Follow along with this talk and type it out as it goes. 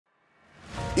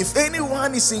If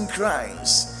anyone is in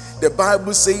Christ, the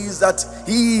Bible says that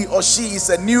he or she is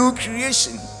a new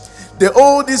creation. The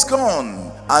old is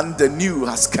gone and the new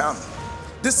has come.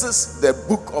 This is the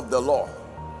book of the law.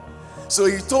 So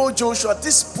he told Joshua,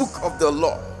 this book of the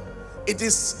law, it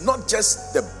is not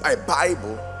just a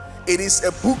Bible, it is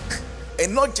a book,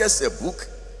 and not just a book,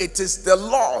 it is the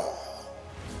law.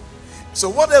 So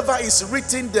whatever is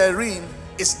written therein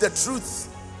is the truth.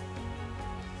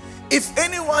 If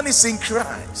anyone is in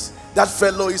Christ, that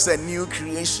fellow is a new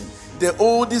creation. The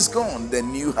old is gone, the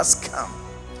new has come.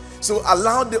 So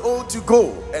allow the old to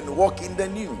go and walk in the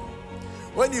new.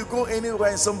 When you go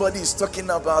anywhere and somebody is talking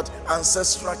about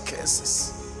ancestral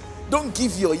curses, don't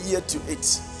give your ear to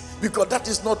it, because that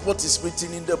is not what is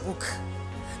written in the book.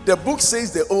 The book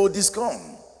says the old is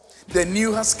gone, the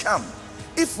new has come.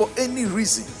 If for any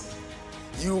reason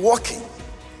you walking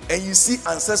and you see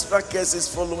ancestral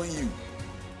curses following you,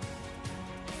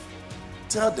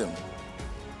 tell them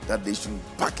that they should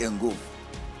pack and go,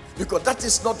 because that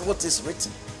is not what is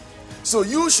written. So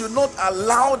you should not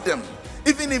allow them,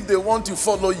 even if they want to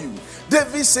follow you.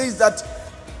 David says that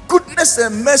goodness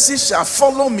and mercy shall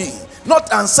follow me,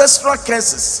 not ancestral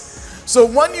curses. So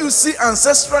when you see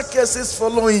ancestral curses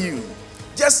following you,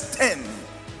 just turn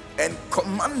and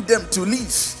command them to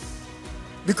leave,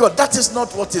 because that is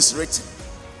not what is written.